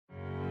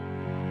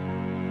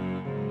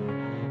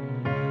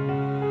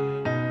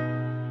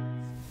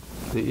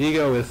The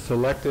ego is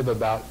selective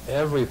about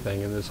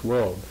everything in this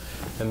world.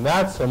 And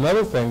that's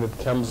another thing that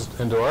comes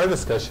into our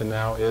discussion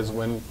now is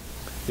when,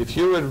 if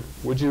you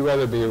would you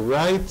rather be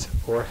right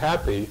or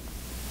happy,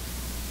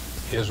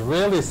 is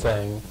really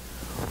saying,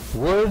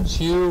 would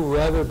you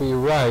rather be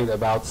right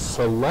about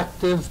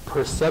selective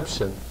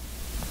perception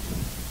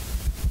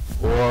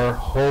or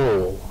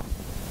whole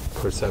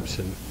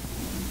perception?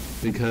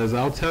 Because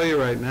I'll tell you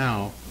right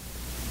now,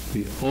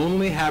 the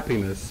only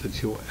happiness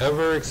that you'll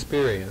ever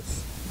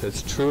experience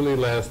that's truly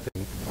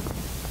lasting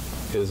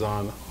is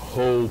on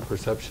whole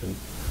perception.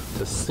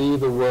 To see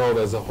the world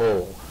as a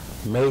whole.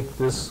 Make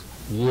this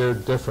year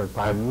different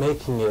by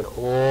making it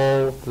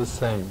all the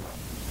same.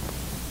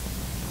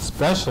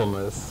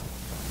 Specialness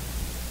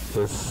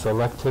is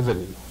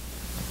selectivity.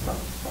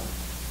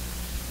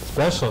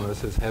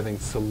 Specialness is having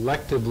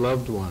selective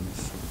loved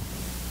ones.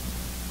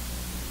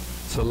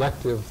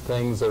 Selective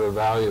things that are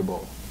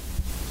valuable.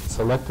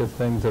 Selective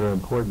things that are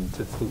important.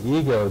 It's the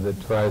ego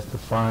that tries to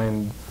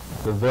find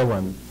the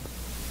villain.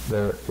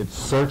 It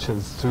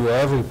searches through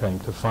everything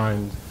to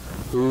find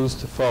who's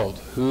to fault,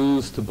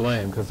 who's to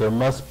blame, because there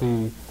must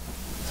be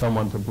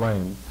someone to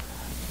blame.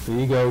 The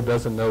ego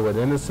doesn't know what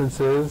innocence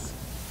is,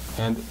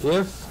 and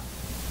if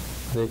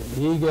the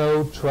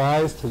ego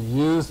tries to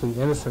use the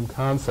innocent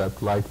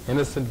concept like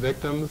innocent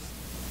victims,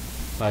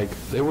 like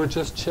they were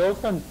just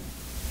children,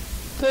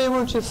 they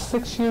were just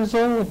 6 years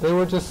old, they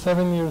were just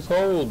 7 years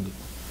old,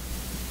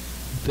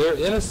 they're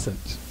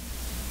innocent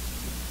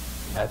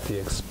at the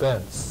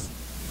expense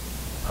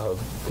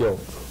of guilt.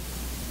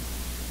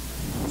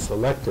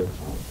 Selective.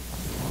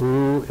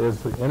 Who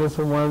is the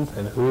innocent ones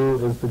and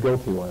who is the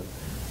guilty ones?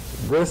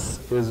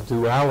 This is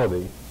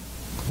duality.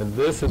 And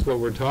this is what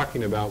we're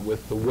talking about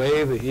with the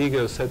way the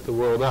ego set the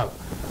world up.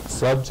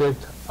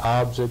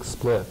 Subject-object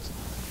split.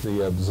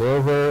 The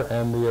observer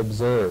and the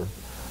observed.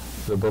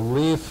 The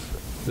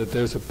belief that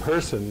there's a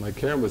person, like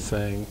Karen was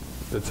saying,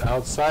 that's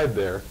outside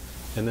there,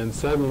 and then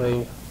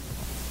suddenly,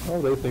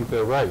 oh, they think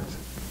they're right.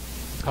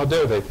 How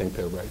dare they think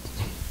they're right?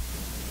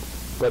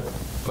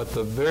 But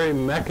the very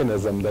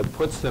mechanism that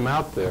puts them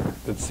out there,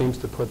 that seems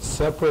to put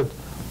separate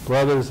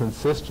brothers and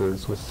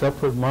sisters with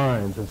separate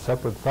minds and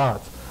separate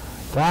thoughts,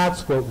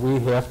 that's what we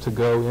have to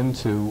go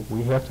into.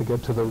 We have to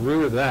get to the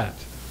root of that.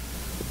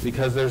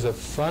 Because there's a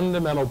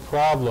fundamental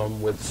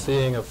problem with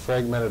seeing a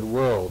fragmented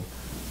world,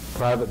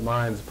 private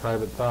minds,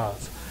 private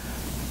thoughts,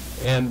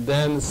 and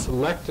then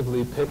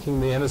selectively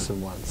picking the innocent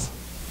ones,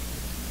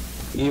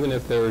 even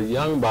if they're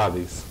young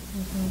bodies,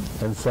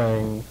 and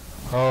saying,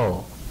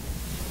 oh,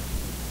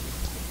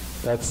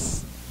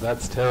 that's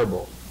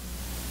terrible.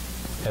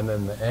 And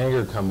then the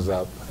anger comes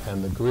up,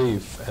 and the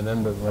grief, and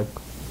then like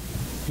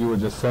you were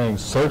just saying,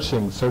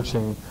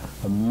 searching,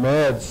 a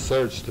mad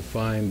search to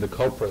find the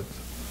culprit,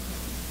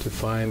 to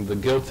find the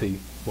guilty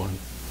one.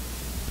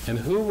 And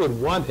who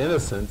would want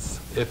innocence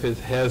if it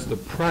has the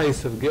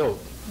price of guilt?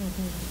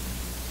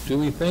 Do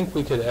we think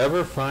we could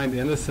ever find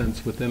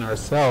innocence within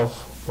ourselves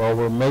while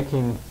we're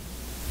making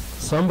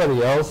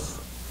somebody else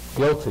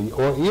guilty,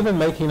 or even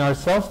making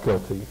ourselves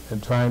guilty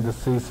and trying to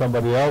see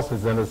somebody else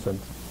as innocent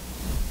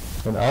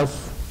and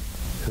us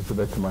as the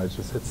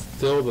victimizers? It's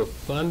still the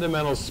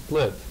fundamental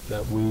split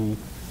that we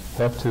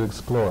have to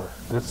explore.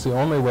 That's the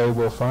only way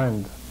we'll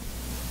find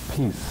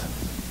peace.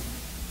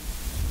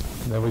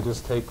 And then we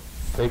just take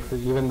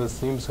even this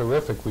seems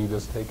horrific, we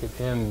just take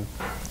it in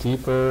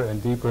deeper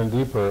and deeper and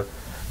deeper,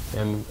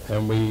 and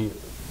we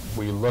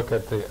look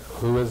at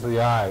who is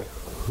the I,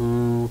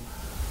 who,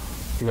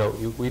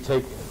 we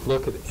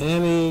look at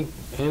any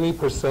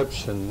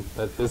perception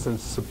that isn't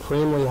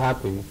supremely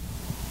happy,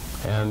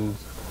 and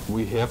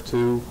we have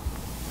to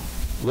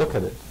look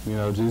at it.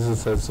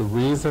 Jesus says the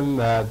reason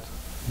that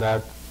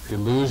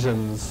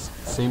illusions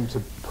seem to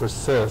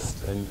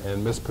persist and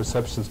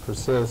misperceptions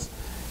persist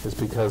is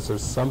because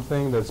there's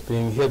something that's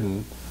being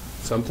hidden,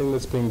 something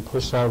that's being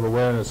pushed out of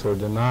awareness or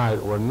denied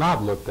or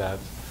not looked at.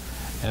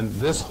 And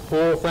this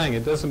whole thing,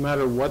 it doesn't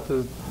matter what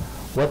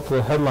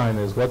the headline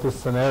is, what the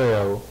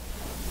scenario,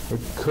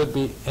 it could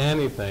be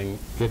anything.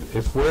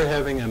 If we're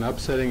having an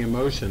upsetting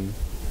emotion,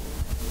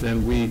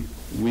 then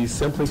we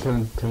simply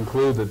can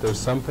conclude that there's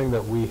something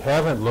that we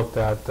haven't looked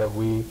at that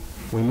we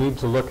need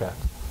to look at.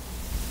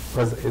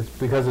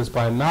 Because it's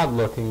by not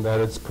looking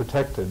that it's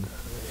protected.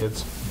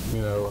 It's,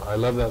 I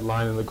love that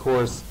line in the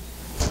Course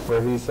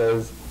where he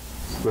says,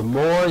 the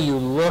more you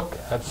look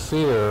at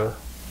fear,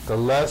 the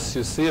less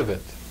you see of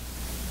it.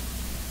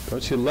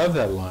 Don't you love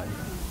that line?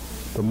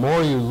 The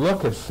more you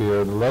look at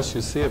fear, the less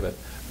you see of it.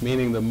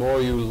 Meaning the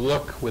more you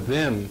look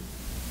within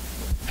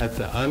at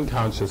the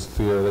unconscious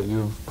fear that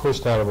you've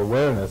pushed out of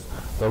awareness,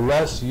 the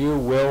less you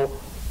will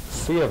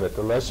see of it,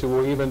 the less you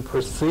will even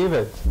perceive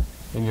it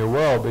in your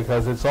world,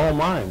 because it's all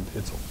mind.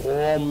 It's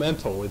all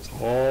mental. It's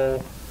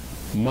all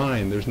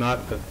mind. There's not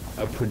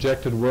a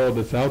projected world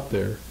that's out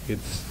there.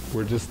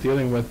 We're just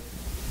dealing with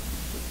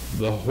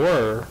the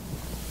horror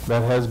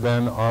that has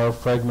been our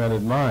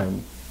fragmented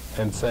mind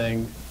and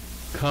saying,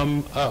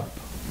 come up,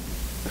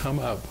 come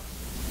up.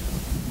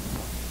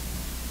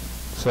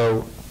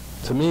 So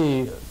to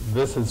me,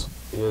 this is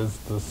is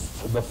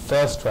the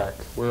fast track.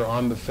 We're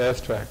on the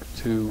fast track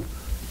to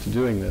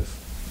doing this.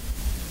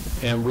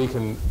 And we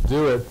can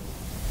do it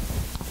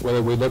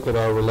whether we look at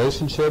our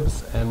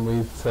relationships and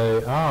we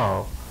say,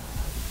 oh,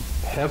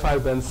 have I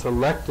been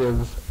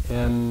selective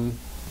in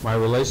my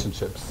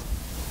relationships?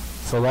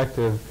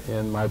 Selective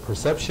in my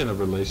perception of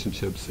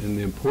relationships, in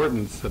the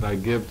importance that I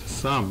give to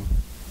some.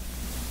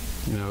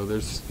 You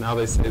know, now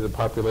they say the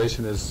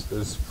population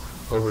is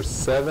over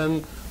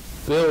 7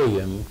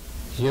 billion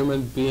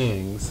human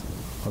beings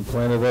on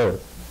planet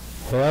Earth.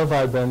 Have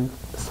I been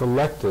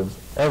selective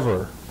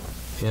ever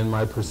in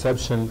my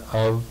perception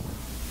of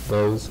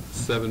those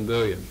 7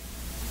 billion?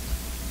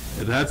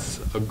 And that's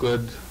a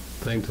good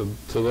thing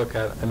to look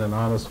at in an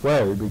honest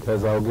way,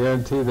 because I'll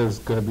guarantee there's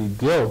going to be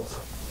guilt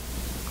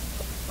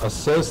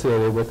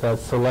associated with that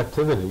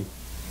selectivity.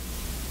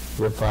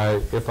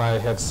 If I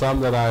have some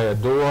that I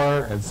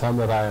adore and some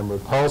that I am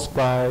repulsed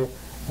by,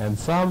 and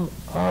some,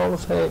 oh,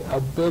 say a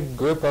big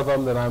group of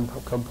them that I'm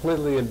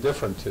completely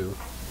indifferent to.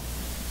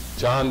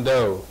 John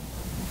Doe,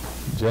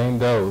 Jane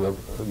Doe,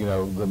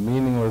 the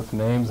meaningless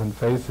names and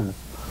faces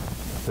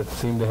that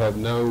seem to have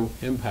no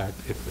impact.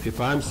 If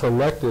I'm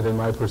selected in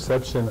my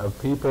perception of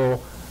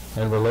people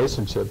and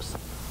relationships,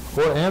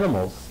 or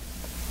animals,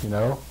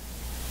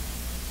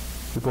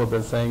 people have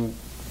been saying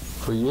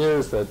for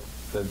years that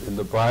in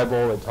the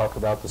Bible they talk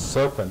about the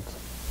serpent,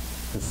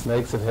 and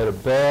snakes have had a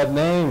bad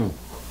name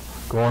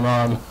going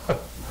on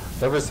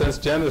ever since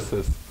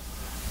Genesis.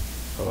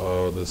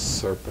 Oh, the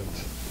serpent.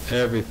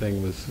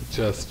 Everything was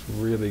just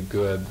really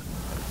good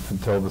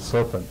until the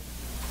serpent.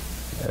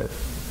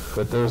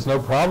 But there's no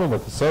problem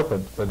with the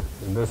serpent, but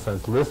in this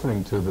sense,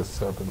 listening to the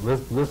serpent,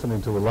 listening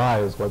to a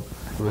lie is what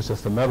it was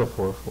just a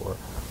metaphor for.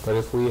 But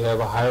if we have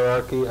a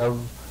hierarchy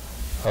of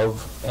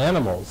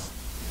animals,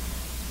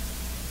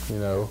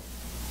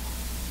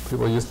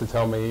 people used to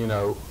tell me,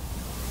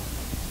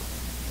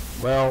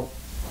 well,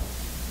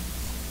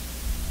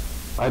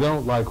 I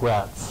don't like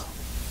rats,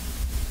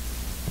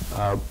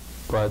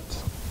 but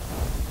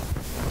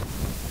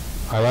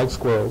I like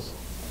squirrels,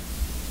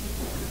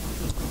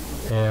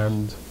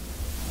 and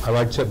I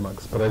like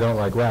chipmunks, but I don't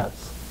like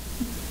rats.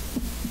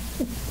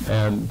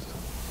 And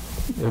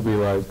it'd be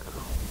like,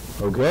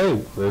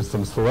 okay, there's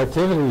some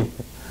selectivity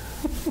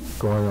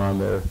going on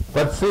there.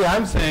 But see,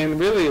 I'm saying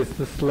really it's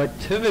the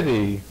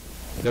selectivity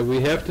that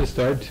we have to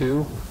start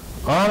to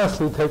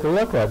honestly take a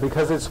look at,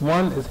 because it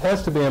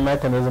has to be a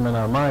mechanism in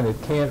our mind.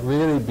 It can't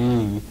really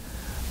be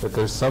that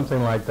there's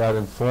something like that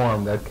in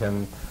form that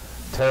can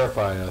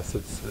terrify us,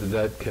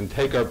 that can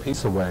take our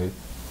peace away.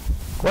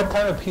 What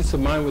kind of peace of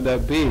mind would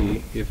that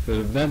be if an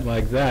event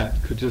like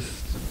that could just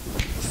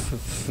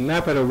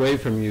snap it away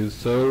from you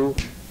so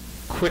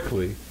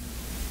quickly?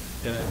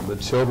 The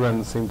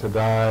children seemed to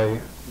die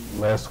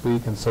last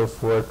week and so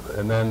forth,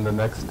 and then the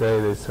next day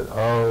they said,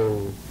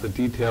 oh, the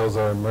details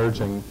are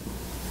emerging.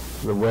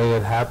 The way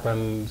it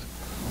happened,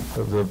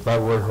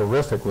 that word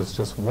horrific was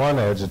just one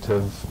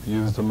adjective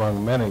used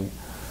among many.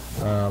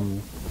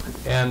 And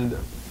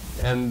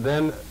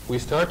then we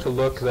start to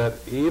look that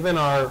even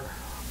our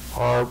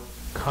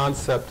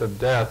concept of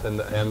death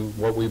and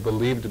what we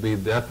believe to be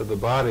death of the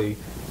body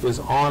is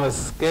on a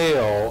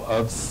scale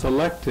of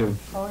selective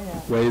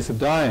ways of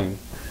dying.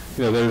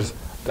 There's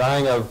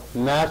dying of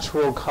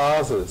natural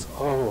causes.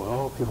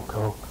 Oh, people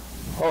go,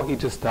 oh, he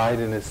just died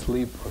in his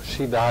sleep, or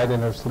she died in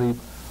her sleep.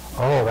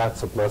 Oh,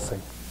 that's a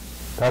blessing.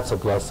 That's a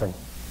blessing.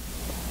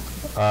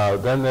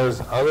 Then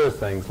there's other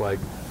things like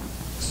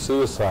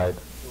suicide.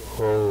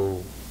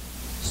 Oh,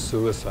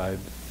 suicide.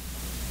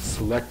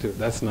 Selective.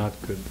 That's not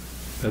good.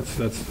 That's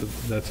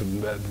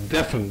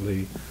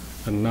definitely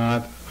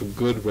not a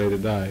good way to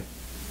die.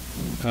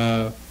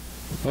 Oh,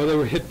 they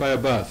were hit by a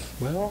bus.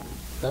 Well,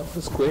 that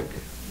was quick.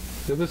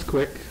 It was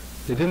quick.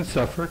 They didn't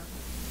suffer.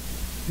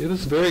 It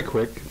was very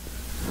quick.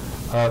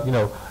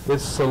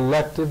 It's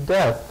selective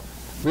death.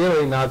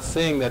 Really not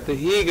seeing that the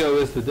ego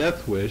is the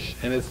death wish,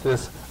 and it's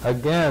this,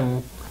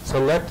 again,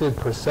 selective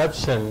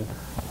perception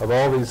of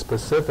all these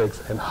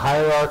specifics and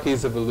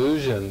hierarchies of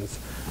illusions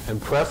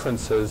and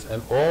preferences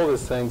and all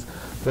these things.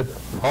 That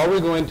are we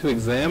going to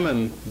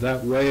examine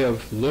that way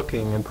of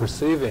looking and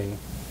perceiving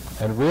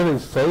and really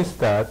face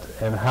that,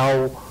 and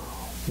how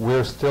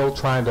we're still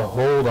trying to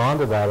hold on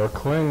to that or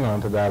cling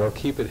on to that or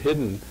keep it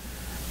hidden?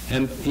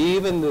 And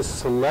even the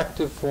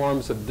selective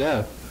forms of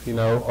death,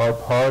 are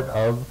part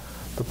of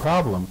the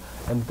problem.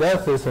 And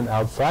death isn't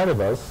outside of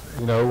us,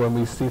 when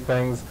we see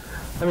things.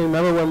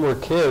 Remember when we were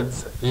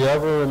kids, do you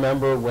ever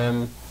remember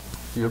when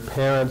your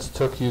parents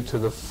took you to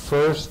your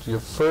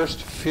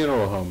first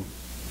funeral home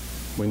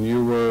when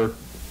you were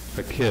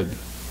a kid?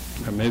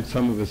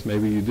 Some of us,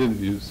 maybe you didn't,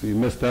 you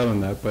missed out on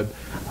that, but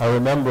I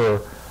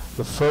remember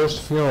the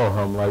first funeral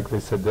home, like they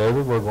said,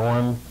 David, we're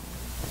going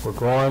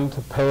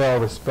to pay our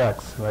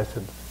respects. And I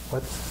said,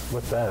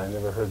 what's that? I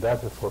never heard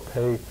that before.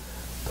 Pay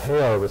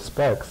our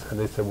respects. And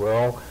they said,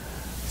 well,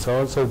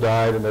 so-and-so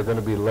died and they're going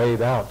to be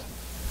laid out.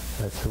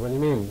 And I said, what do you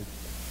mean,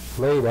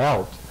 laid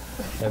out?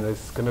 And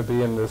it's going to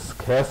be in this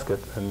casket.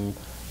 And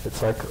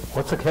it's like,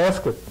 what's a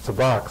casket? It's a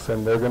box.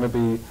 And they're going to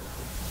be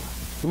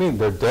you mean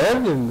they're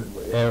dead and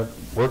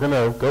we're going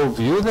to go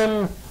view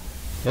them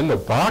in the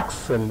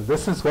box, and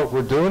this is what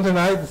we're doing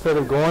tonight instead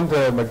of going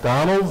to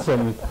McDonald's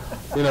and,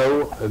 you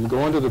know, and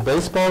going to the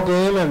baseball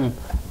game and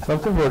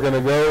something? We're going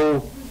to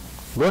go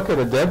look at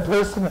a dead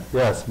person?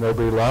 Yes, and there'll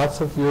be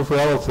lots of your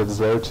relatives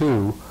there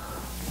too,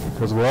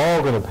 because we're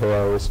all going to pay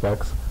our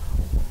respects.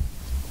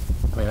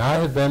 I mean, I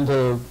had been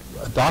to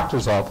a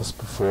doctor's office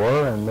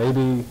before, and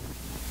maybe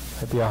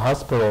a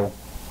hospital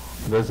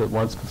visit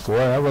once before.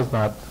 I was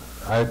not.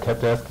 I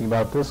kept asking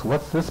about this.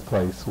 What's this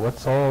place?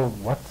 What's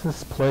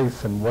this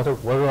place? And what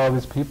are all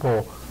these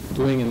people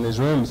doing in these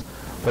rooms?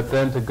 But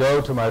then to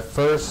go to my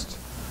first,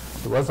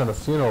 it wasn't a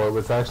funeral. It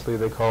was actually,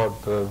 they call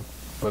it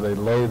where they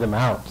lay them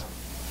out.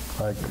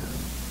 Like,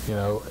 you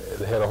know,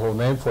 they had a whole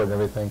name for it and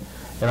everything.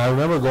 And I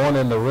remember going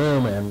in the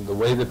room and the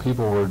way that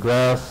people were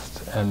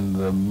dressed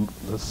and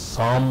the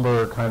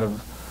somber kind of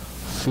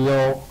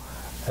feel.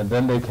 And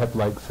then they kept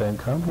like saying,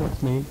 "Come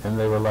with me," and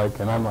they were like,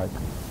 and I'm like,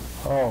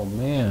 "Oh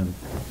man,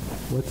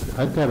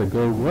 I've got to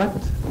go what?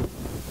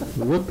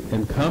 Look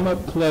and come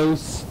up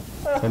close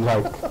and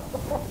like,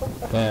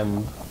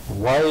 and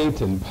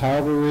white and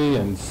powdery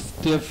and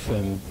stiff,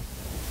 and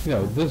you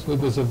know, this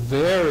was a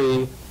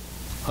very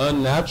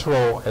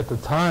unnatural at the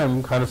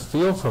time kind of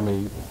feel for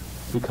me,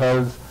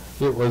 because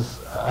it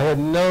was, I had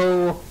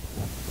no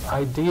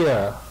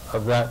idea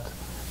of that,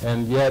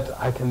 and yet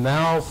I can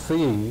now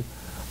see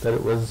that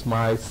it was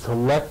my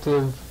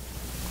selective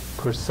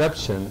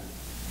perception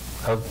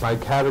of my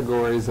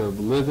categories of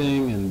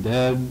living and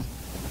dead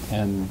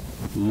and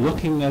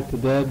looking at the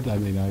dead. I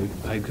mean,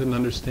 I couldn't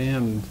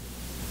understand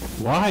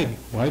why.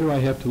 Why do I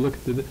have to look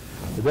at the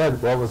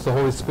dead? Well, it was the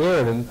Holy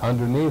Spirit and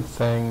underneath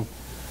saying,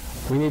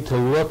 we need to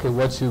look at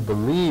what you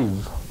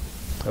believe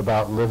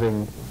about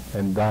living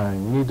and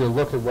dying. You need to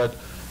look at what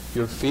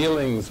your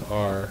feelings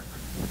are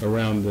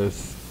around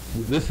this.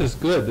 This is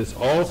good.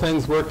 All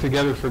things work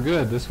together for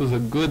good. This was a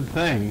good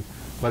thing.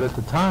 But at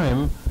the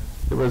time,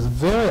 it was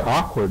very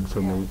awkward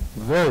for me.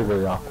 Very,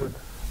 very awkward.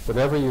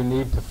 Whatever you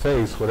need to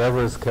face,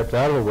 whatever is kept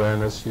out of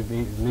awareness,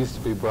 needs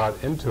to be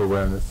brought into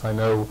awareness. I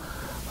know,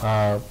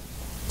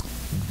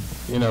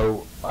 you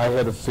know, I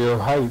had a fear of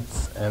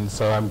heights, and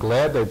so I'm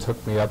glad they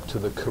took me up to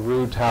the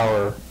Carew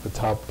Tower,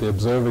 the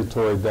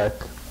observatory deck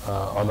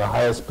on the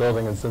highest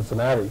building in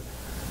Cincinnati.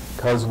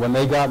 Because when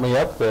they got me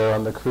up there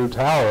on the Carew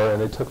Tower, and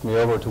they took me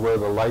over to where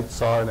the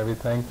lights are and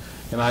everything,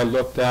 and I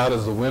looked out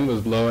as the wind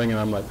was blowing, and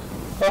I'm like,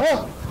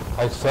 oh!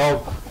 I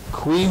felt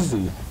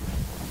queasy.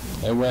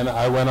 And when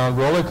I went on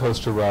roller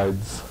coaster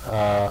rides,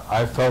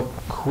 I felt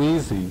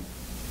queasy.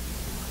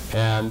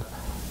 And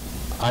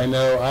I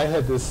know I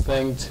had this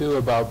thing too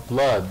about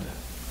blood.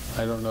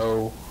 I don't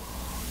know,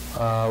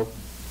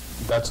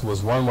 that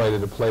was one way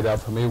that it played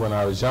out for me when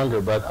I was younger,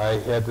 but I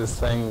had this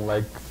thing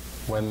like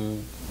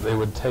when they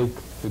would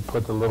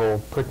put the little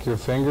prick your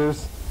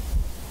fingers,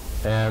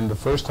 and the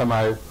first time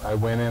I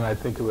went in, I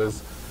think it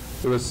was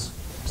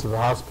to the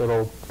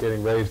hospital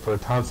getting ready for a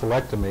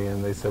tonsillectomy,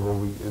 and they said, well,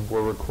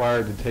 we're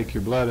required to take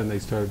your blood, and they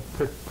started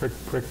prick, prick,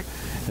 prick,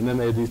 and then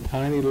they had these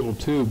tiny little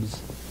tubes,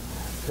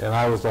 and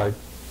I was like,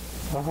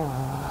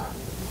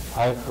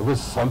 it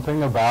was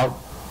something about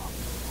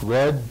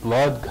red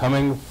blood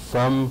coming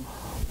from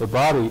the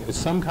body. It's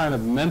some kind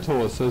of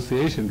mental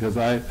association, because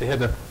they had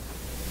to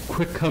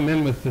quick come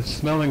in with the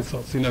smelling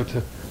salts, you know,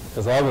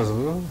 because I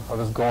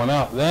was going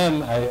out.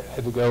 Then I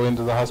had to go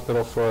into the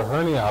hospital for a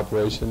hernia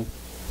operation,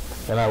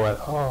 and I went,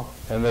 oh,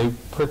 and they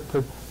put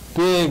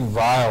big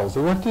vials.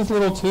 There weren't these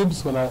little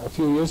tubes when a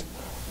few years.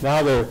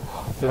 Now they're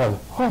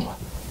oh.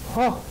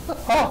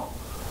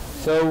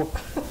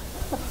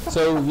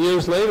 So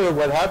years later,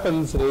 what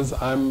happens is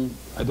I'm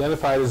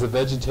identified as a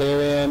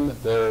vegetarian.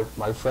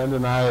 My friend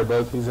and I are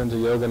both, he's into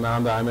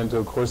Yogananda, I'm into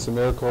A Course in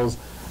Miracles,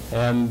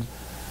 and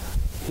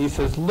he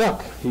says,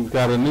 look, he's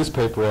got a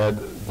newspaper ad,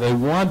 they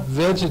want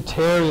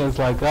vegetarians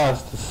like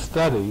us to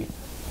study,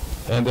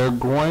 and they're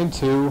going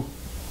to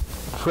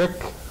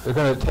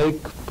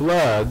take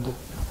blood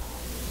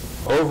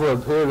over a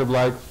period of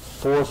like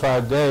 4 or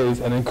 5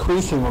 days, and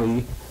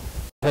increasingly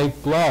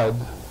take blood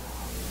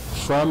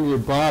from your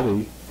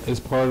body as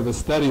part of a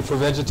study for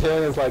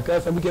vegetarians like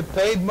us, and we get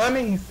paid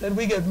money. He said,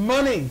 we get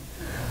money.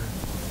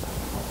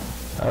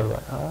 I was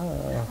like,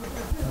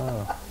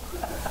 oh.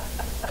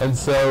 And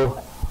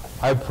so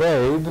I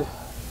prayed,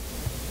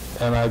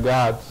 and I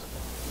got,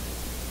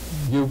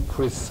 you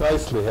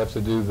precisely have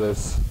to do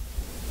this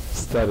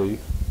study,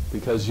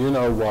 because you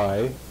know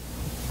why.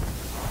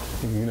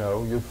 You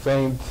know, you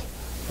faint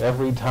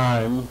every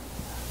time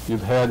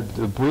you've had,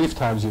 the brief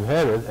times you've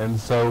had it, and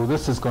so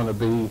this is going to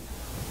be,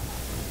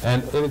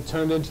 and it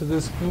turned into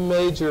this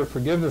major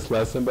forgiveness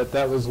lesson, but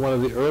that was one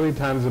of the early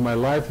times in my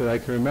life that I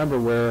can remember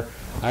where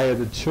I had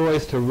the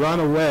choice to run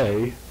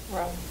away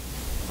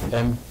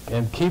and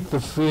keep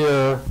the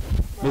fear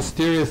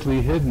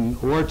mysteriously hidden,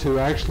 or to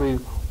actually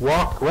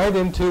walk right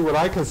into what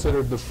I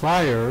considered the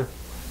fire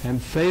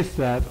and face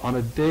that on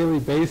a daily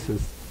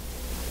basis.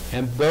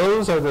 And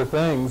those are the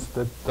things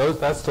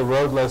that's the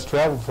road less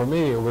traveled for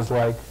me. It was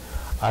like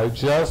I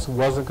just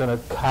wasn't going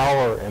to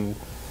cower and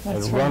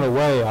and run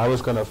away. I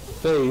was going to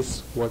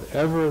face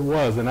whatever it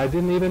was, and I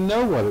didn't even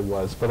know what it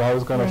was, but I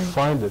was going to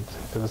find it.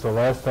 It was the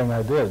last thing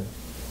I did.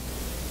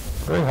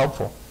 Very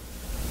helpful.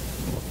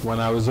 When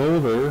I was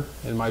older,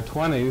 in my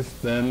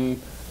 20s,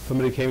 then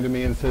somebody came to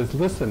me and says,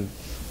 listen,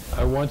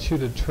 I want you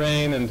to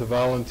train and to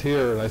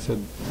volunteer. And I said,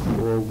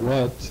 for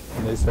what?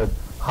 And they said,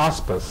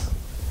 hospice.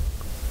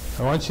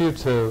 I want you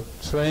to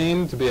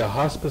train to be a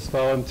hospice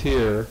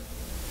volunteer.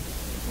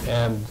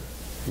 And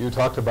you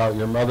talked about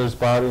your mother's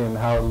body and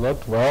how it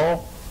looked.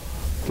 Well,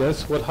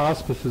 guess what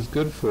hospice is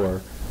good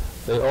for?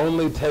 They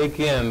only take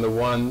in the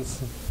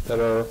ones that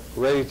are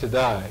ready to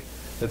die,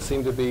 that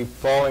seem to be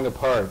falling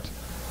apart,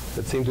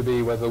 that seem to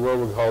be what the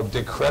world would call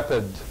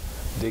decrepit,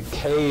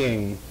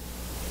 decaying,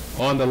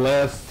 on the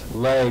last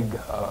leg,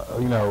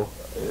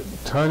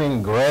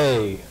 turning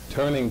gray,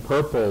 turning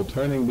purple,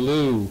 turning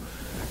blue,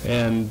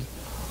 and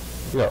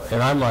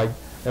and I'm like,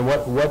 and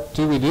what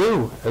do we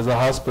do as a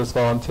hospice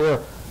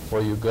volunteer?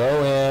 Well, you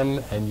go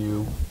in and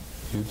you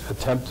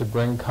attempt to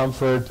bring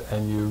comfort,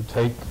 and you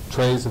take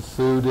trays of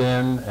food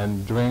in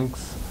and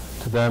drinks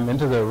to them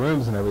into their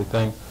rooms and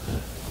everything.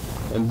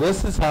 And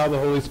this is how the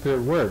Holy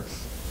Spirit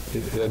works.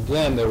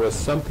 Again, there was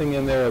something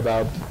in there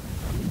about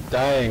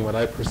dying, what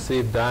I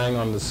perceived dying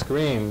on the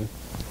screen,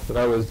 that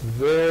I was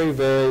very,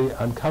 very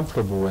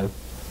uncomfortable with.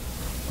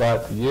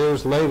 But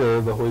years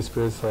later, the Holy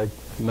Spirit's like,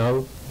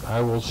 no,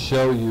 I will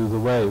show you the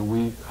way.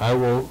 I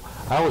will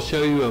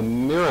show you a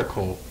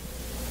miracle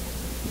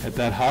at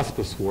that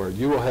hospice ward.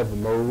 You will have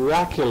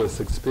miraculous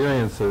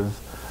experiences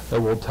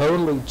that will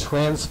totally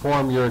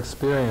transform your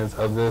experience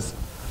of this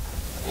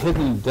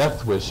hidden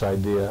death wish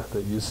idea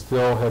that you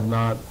still have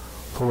not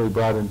fully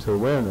brought into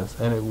awareness.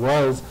 And it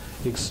was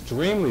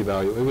extremely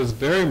valuable. It was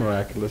very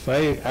miraculous.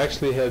 I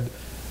actually had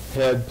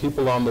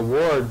people on the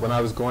ward when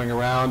I was going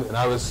around, and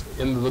I was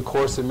in the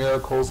Course in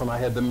Miracles, and I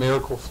had the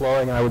miracle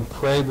flowing, and I would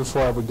pray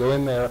before I would go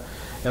in there,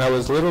 and I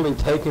was literally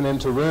taken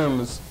into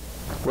rooms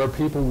where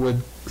people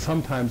would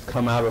sometimes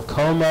come out of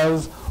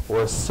comas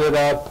or sit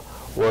up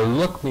or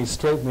look me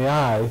straight in the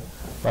eye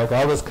like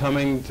I was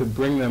coming to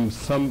bring them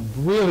some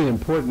really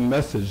important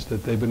message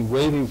that they've been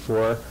waiting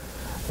for.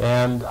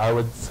 And I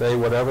would say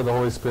whatever the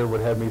Holy Spirit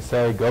would have me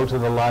say, go to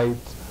the light,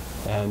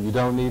 and you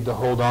don't need to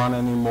hold on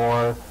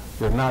anymore.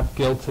 You're not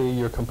guilty.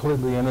 You're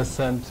completely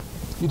innocent.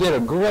 You did a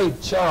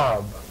great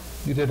job.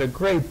 You did a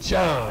great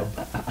job.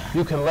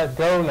 You can let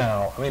go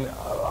now. I mean,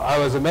 I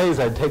was amazed.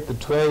 I'd take the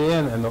tray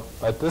in, and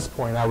at this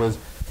point I was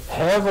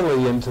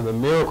heavily into the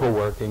miracle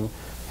working,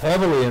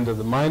 heavily into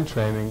the mind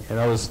training, and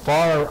I was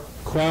far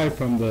cry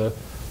from the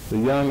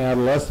young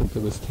adolescent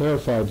that was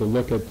terrified to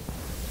look at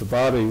the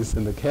bodies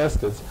in the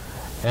caskets.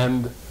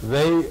 And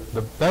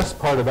the best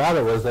part about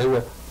it was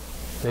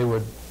they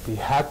would be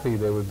happy,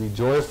 they would be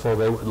joyful,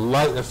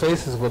 their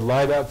faces would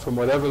light up from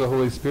whatever the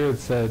Holy Spirit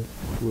said.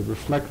 It would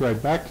reflect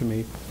right back to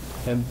me.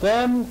 And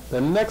then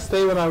the next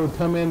day when I would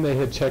come in, they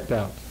had checked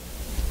out.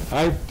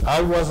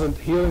 I wasn't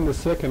healing the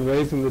sick and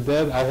raising the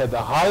dead. I had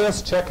the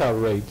highest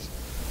checkout rate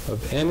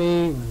of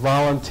any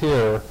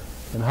volunteer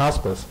in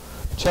hospice.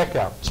 Check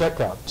out, check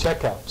out,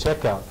 check out,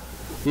 check out.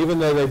 Even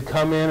though they'd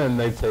come in and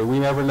they'd say, we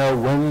never know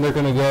when they're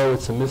going to go.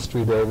 It's a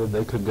mystery, David.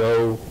 They could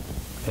go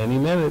any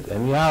minute,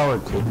 any hour.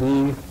 It could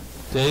be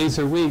days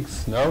or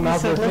weeks. No,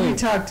 not with me. Let me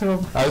talk to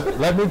him.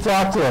 Let me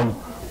talk to him.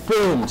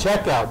 Boom,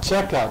 check out,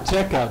 check out,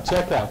 check out,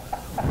 check out.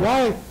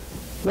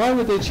 Why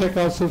would they check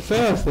out so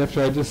fast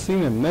after I'd just seen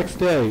him? Next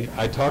day,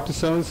 I talk to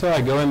so-and-so,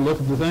 I go in, look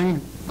at the thing,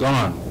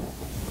 gone.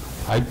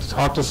 I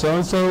talk to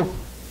so-and-so,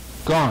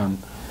 gone.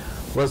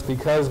 Was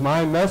because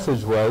my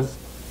message was,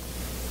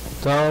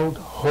 don't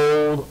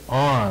hold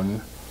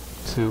on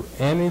to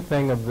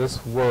anything of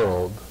this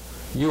world.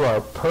 You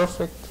are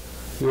perfect.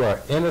 You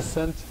are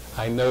innocent.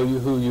 I know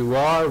who you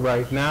are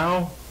right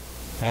now.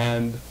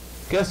 And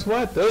guess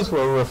what? Those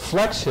were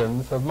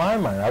reflections of my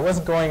mind. I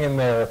wasn't going in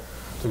there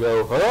to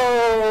go,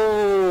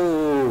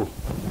 oh,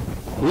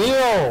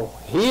 heal,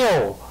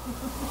 heal.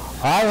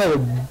 I had a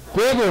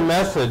bigger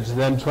message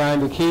than trying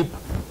to keep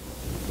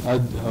a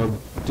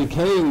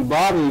decaying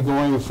body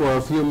going for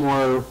a few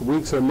more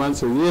weeks or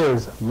months or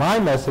years. My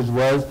message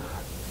was,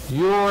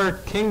 your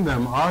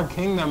kingdom, our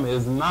kingdom,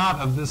 is not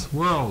of this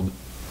world.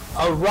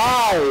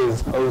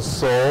 Arise, O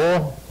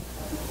soul,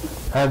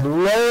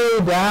 and lay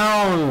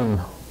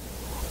down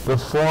the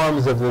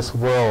forms of this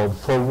world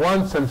for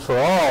once and for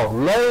all.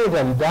 Lay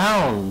them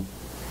down,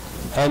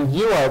 and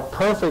you are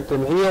perfect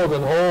and healed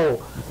and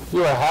whole.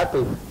 You are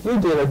happy. You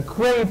did a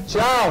great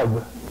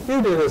job.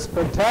 You did a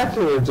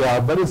spectacular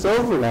job, but it's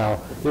over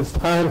now. It's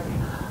time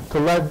to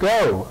let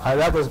go.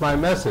 That was my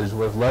message,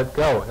 was let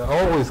go. It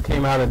always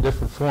came out in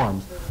different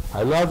forms.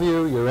 I love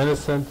you, you're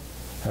innocent,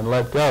 and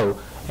let go.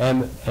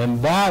 And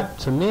that,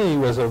 to me,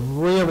 was a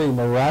really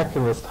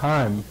miraculous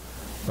time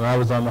when I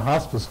was on the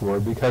hospice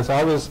ward, because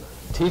I was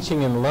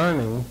teaching and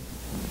learning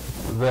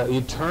the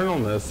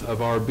eternalness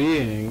of our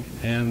being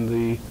and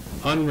the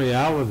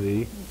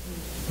unreality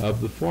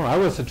of the form. I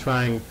wasn't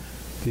trying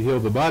to heal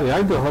the body.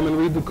 I'd go home and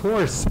read the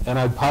Course, and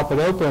I'd pop it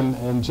open,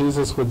 and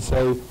Jesus would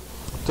say,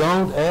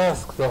 Don't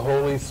ask the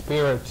Holy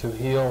Spirit to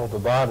heal the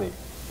body.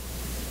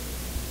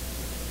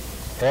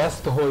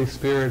 Ask the Holy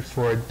Spirit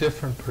for a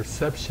different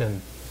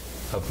perception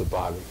of the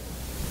body.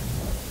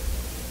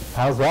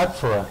 How's that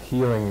for a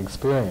healing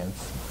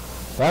experience?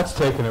 That's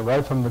taking it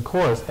right from the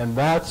Course, and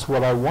that's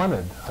what I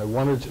wanted. I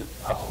wanted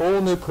a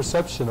whole new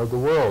perception of the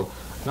world,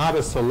 not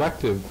a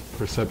selective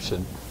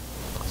perception.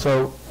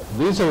 So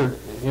these are,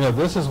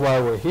 this is why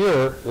we're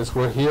here, is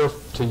we're here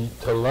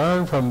to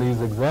learn from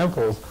these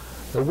examples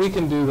that we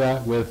can do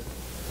that with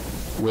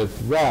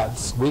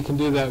rats, we can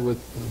do that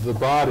with the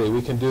body,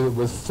 we can do it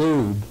with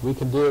food, we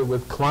can do it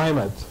with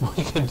climate,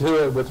 we can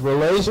do it with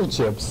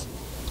relationships,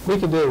 we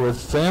can do it with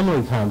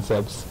family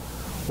concepts,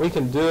 we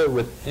can do it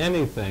with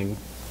anything.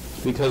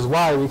 Because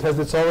why? Because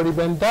it's already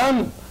been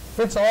done.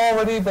 It's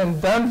already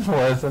been done for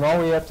us, and all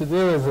we have to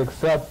do is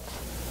accept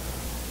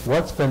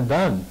what's been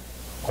done,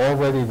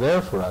 already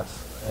there for us.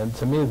 And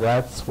to me,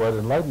 that's what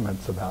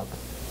enlightenment's about.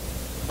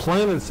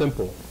 Plain and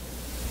simple.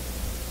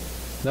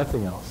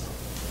 Nothing else.